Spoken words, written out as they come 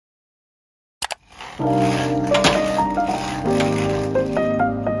It's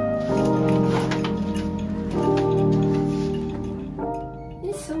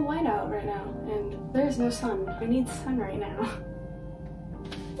so white out right now, and there's no sun. I need sun right now.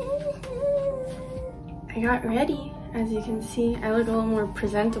 I got ready. As you can see, I look a little more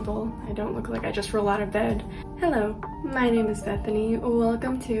presentable. I don't look like I just rolled out of bed. Hello, my name is Bethany.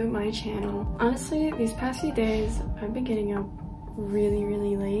 Welcome to my channel. Honestly, these past few days, I've been getting up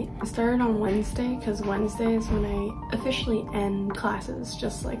really late. I started on Wednesday because Wednesday is when I officially end classes,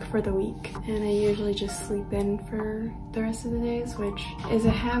 just like for the week. And I usually just sleep in for the rest of the days, which is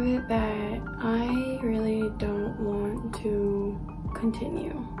a habit that I really don't want to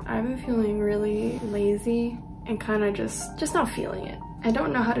continue. I've been feeling really lazy and kind of just not feeling it. I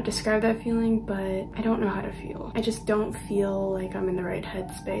don't know how to describe that feeling, but I don't know how to feel. I just don't feel like I'm in the right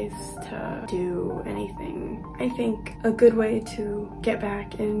headspace to do anything. I think a good way to get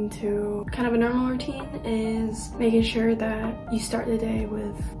back into kind of a normal routine is making sure that you start the day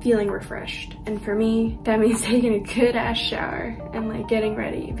with feeling refreshed. And for me, that means taking a good ass shower and like getting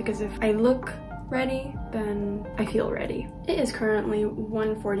ready, because if I look ready, then I feel ready. It is currently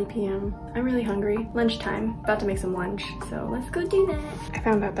 1:40 p.m. I'm really hungry. Lunchtime. About to make some lunch, so let's go do that. I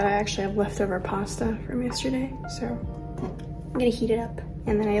found out that I actually have leftover pasta from yesterday, so I'm gonna heat it up.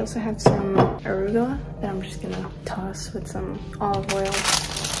 And then I also have some arugula that I'm just gonna toss with some olive oil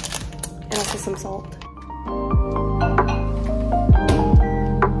and also some salt.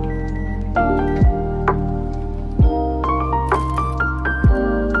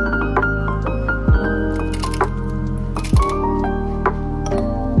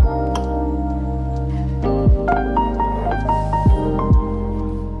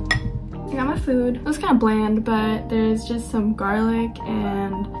 Food. It was kind of bland, but there's just some garlic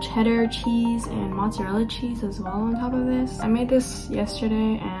and cheddar cheese and mozzarella cheese as well on top of this. I made this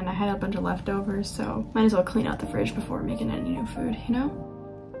yesterday and I had a bunch of leftovers, so might as well clean out the fridge before making any new food, you know?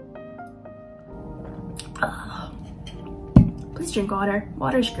 Please drink water.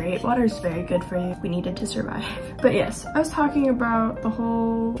 Water's great. Water's very good for you. We need it to survive. But yes, I was talking about the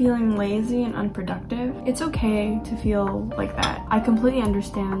whole feeling lazy and unproductive. It's okay to feel like that. I completely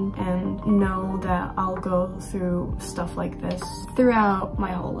understand and know that I'll go through stuff like this throughout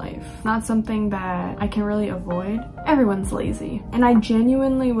my whole life. Not something that I can really avoid. Everyone's lazy. And I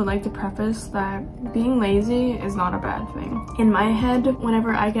genuinely would like to preface that being lazy is not a bad thing. In my head,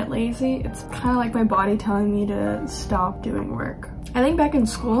 whenever I get lazy, it's kind of like my body telling me to stop doing work. I think back in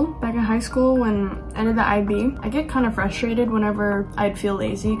high school when I did the IB, I get kind of frustrated whenever I'd feel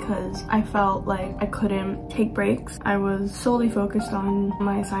lazy because I felt like I couldn't take breaks. I was solely focused on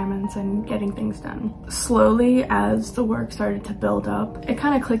my assignments and getting things done. Slowly, as the work started to build up, it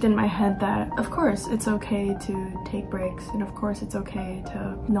kind of clicked in my head that of course it's okay to take breaks and of course it's okay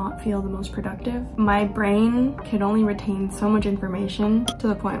to not feel the most productive. My brain can only retain so much information to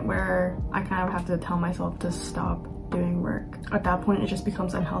the point where I kind of have to tell myself to stop doing work. At that point, it just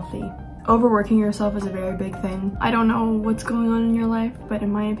becomes unhealthy. Overworking yourself is a very big thing. I don't know what's going on in your life, but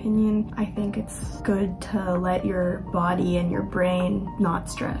in my opinion, I think it's good to let your body and your brain not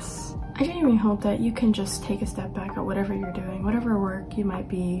stress. I genuinely hope that you can just take a step back at whatever you're doing, whatever work you might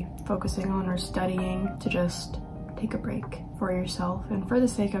be focusing on or studying, to just take a break for yourself and for the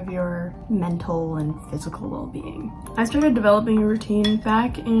sake of your mental and physical well-being. I started developing a routine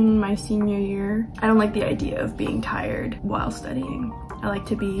back in my senior year. I don't like the idea of being tired while studying. I like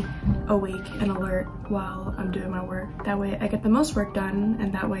to be awake and alert while I'm doing my work. That way I get the most work done,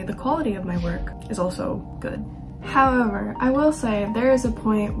 and that way the quality of my work is also good. However, I will say there is a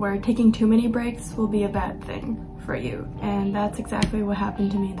point where taking too many breaks will be a bad thing for you, and that's exactly what happened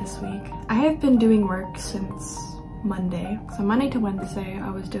to me this week. I have been doing work since Monday. So Monday to Wednesday,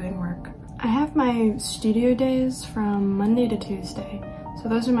 I was doing work. I have my studio days from Monday to Tuesday. So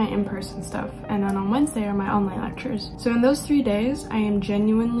those are my in-person stuff. And then on Wednesday are my online lectures. So in those 3 days, I am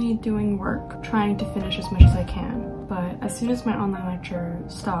genuinely doing work, trying to finish as much as I can. But as soon as my online lecture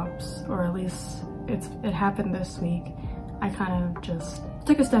stops, or at least it happened this week, I kind of just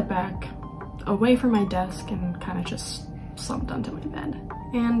took a step back, away from my desk, and kind of just slumped onto my bed.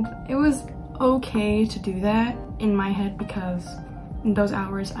 And it was okay to do that in my head because in those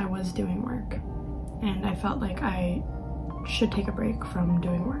hours I was doing work and I felt like I should take a break from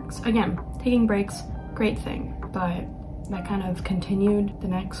doing works. Again, taking breaks, great thing, but that kind of continued the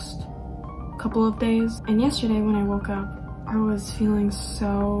next couple of days. And yesterday when I woke up, I was feeling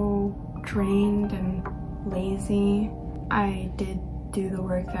so drained and lazy. I did do the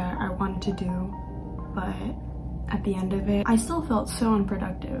work that I wanted to do, but at the end of it, I still felt so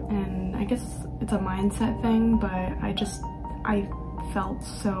unproductive. And I guess it's a mindset thing, but I felt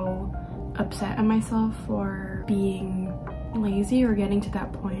so upset at myself for being lazy or getting to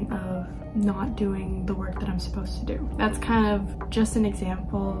that point of not doing the work that I'm supposed to do. That's kind of just an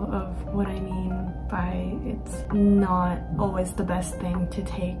example of what I mean by it's not always the best thing to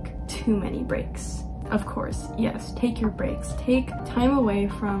take too many breaks. Of course, yes, take your breaks. Take time away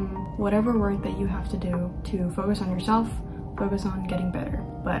from whatever work that you have to do to focus on yourself, focus on getting better.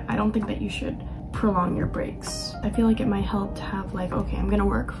 But I don't think that you should prolong your breaks. I feel like it might help to have like, okay, I'm gonna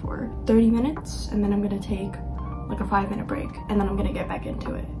work for 30 minutes and then I'm gonna take like a 5-minute break and then I'm gonna get back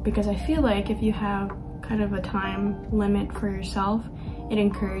into it. Because I feel like if you have kind of a time limit for yourself, it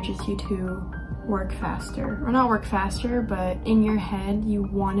encourages you to work faster. Or not work faster, but in your head, you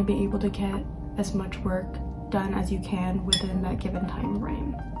want to be able to get as much work done as you can within that given time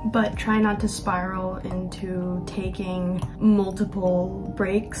frame. But try not to spiral into taking multiple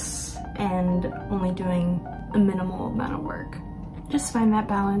breaks and only doing a minimal amount of work. Just find that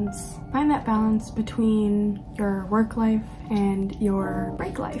balance. Find that balance between your work life and your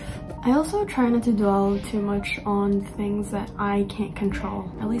break life. I also try not to dwell too much on things that I can't control,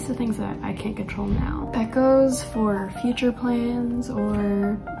 at least the things that I can't control now. That goes for future plans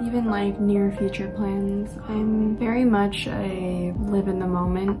or even like near future plans. I'm very much a live in the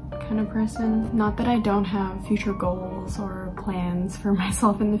moment kind of person. Not that I don't have future goals or plans for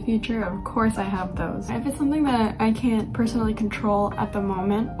myself in the future. Of course I have those. If it's something that I can't personally control at the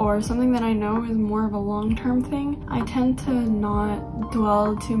moment or something that I know is more of a long-term thing, I tend to not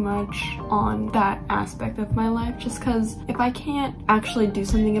dwell too much on that aspect of my life, just because if I can't actually do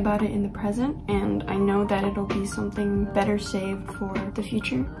something about it in the present and I know that it'll be something better saved for the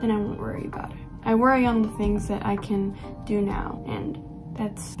future, then I won't worry about it. I worry on the things that I can do now, and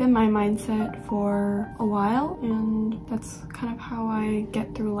that's been my mindset for a while, and that's kind of how I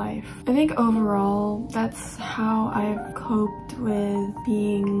get through life. I think overall, that's how I've coped with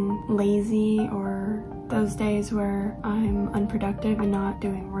being lazy or those days where I'm unproductive and not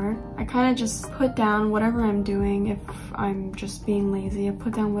doing work. I kind of just put down whatever I'm doing. If I'm just being lazy, I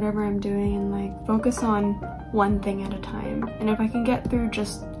put down whatever I'm doing and like focus on one thing at a time. And if I can get through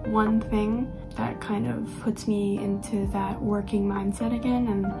just one thing, that kind of puts me into that working mindset again,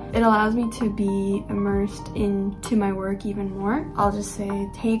 and it allows me to be immersed into my work even more. I'll just say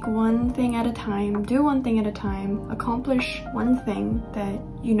take one thing at a time, do one thing at a time, accomplish one thing that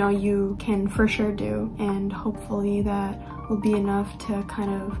you know you can for sure do, and hopefully that will be enough to kind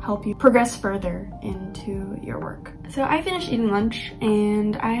of help you progress further into your work. So I finished eating lunch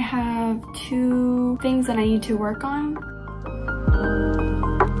and I have 2 things that I need to work on.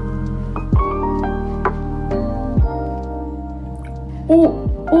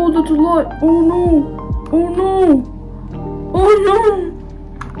 Oh, that's a lot. Oh no. Oh no. Oh no.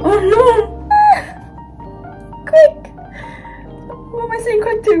 Oh no. Quick. What am I saying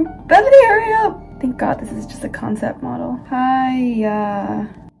quick to? Bethany, hurry up. Thank God this is just a concept model. Hi.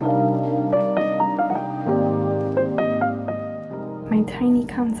 My tiny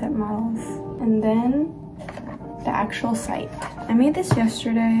concept models. And then the actual site. I made this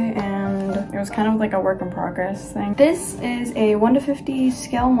yesterday and it was kind of like a work in progress thing. This is a 1:50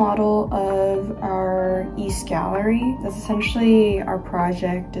 scale model of our East Gallery. That's essentially our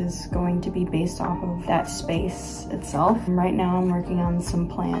project is going to be based off of that space itself. And right now I'm working on some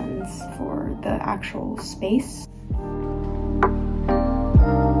plans for the actual space.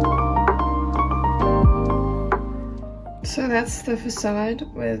 So that's the facade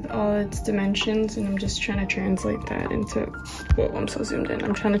with all its dimensions, and I'm just trying to translate that into, well, I'm so zoomed in.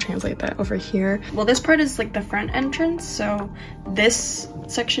 I'm trying to translate that over here. Well, this part is like the front entrance, so this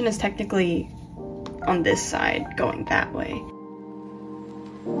section is technically on this side going that way.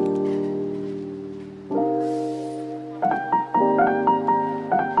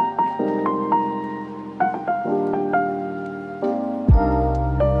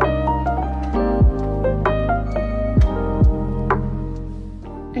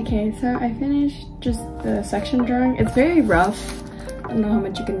 Okay, so I finished just the section drawing. It's very rough. I don't know how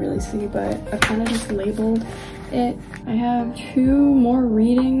much you can really see, but I've kind of just labeled it. I have 2 more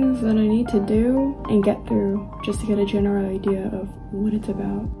readings that I need to do and get through just to get a general idea of what it's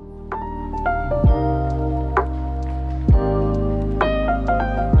about.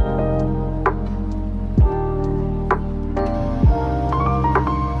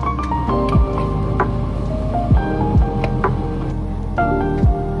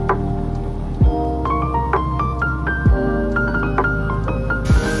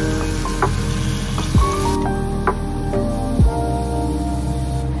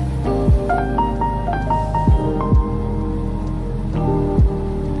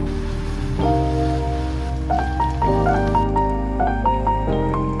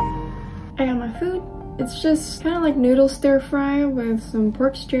 food. It's just kind of like noodle stir fry with some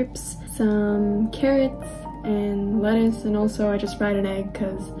pork strips, some carrots, and lettuce, and also I just fried an egg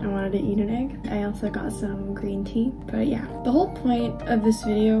because I wanted to eat an egg. I also got some green tea. But yeah, the whole point of this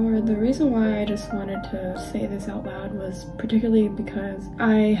video, or the reason why I just wanted to say this out loud, was particularly because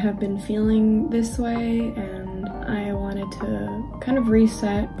I have been feeling this way, and I wanted to kind of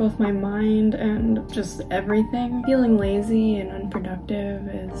reset both my mind and just everything. Feeling lazy and unproductive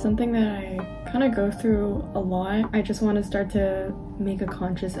is something that I kind of go through a lot. I just want to start to make a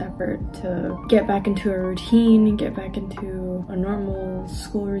conscious effort to get back into a routine and get back into a normal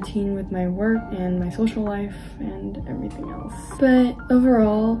school routine with my work and my social life and everything else. But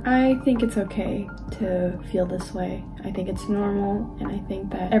overall, I think it's okay to feel this way. I think it's normal, and I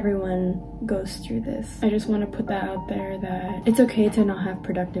think that everyone goes through this. I just want to put that out there, that it's okay to not have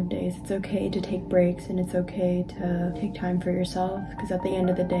productive days. It's okay to take breaks, and it's okay to take time for yourself, because at the end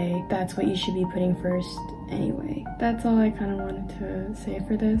of the day, that's what you should be putting first anyway. That's all I kind of wanted to say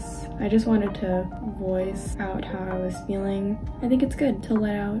for this. I just wanted to voice out how I was feeling. I think it's good to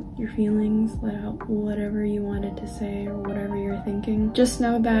let out your feelings, let out whatever you wanted to say or whatever you're thinking. Just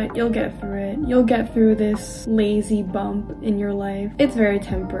know that you'll get through it. You'll get through this lazy bump in your life. It's very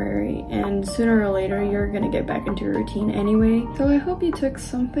temporary, and sooner or later you're gonna get back into your routine anyway. So I hope you took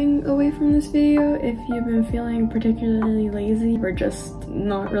something away from this video. If you've been feeling particularly lazy or just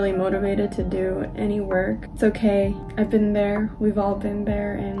not really motivated to do any work, it's okay. I've been there. We've all been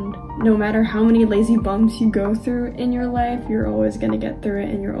there, and no matter how many lazy bumps you go through in your life, you're always going to get through it,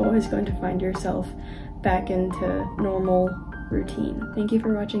 and you're always going to find yourself back into normal routine. Thank you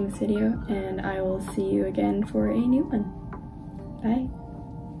for watching this video, and I will see you again for a new one. Bye.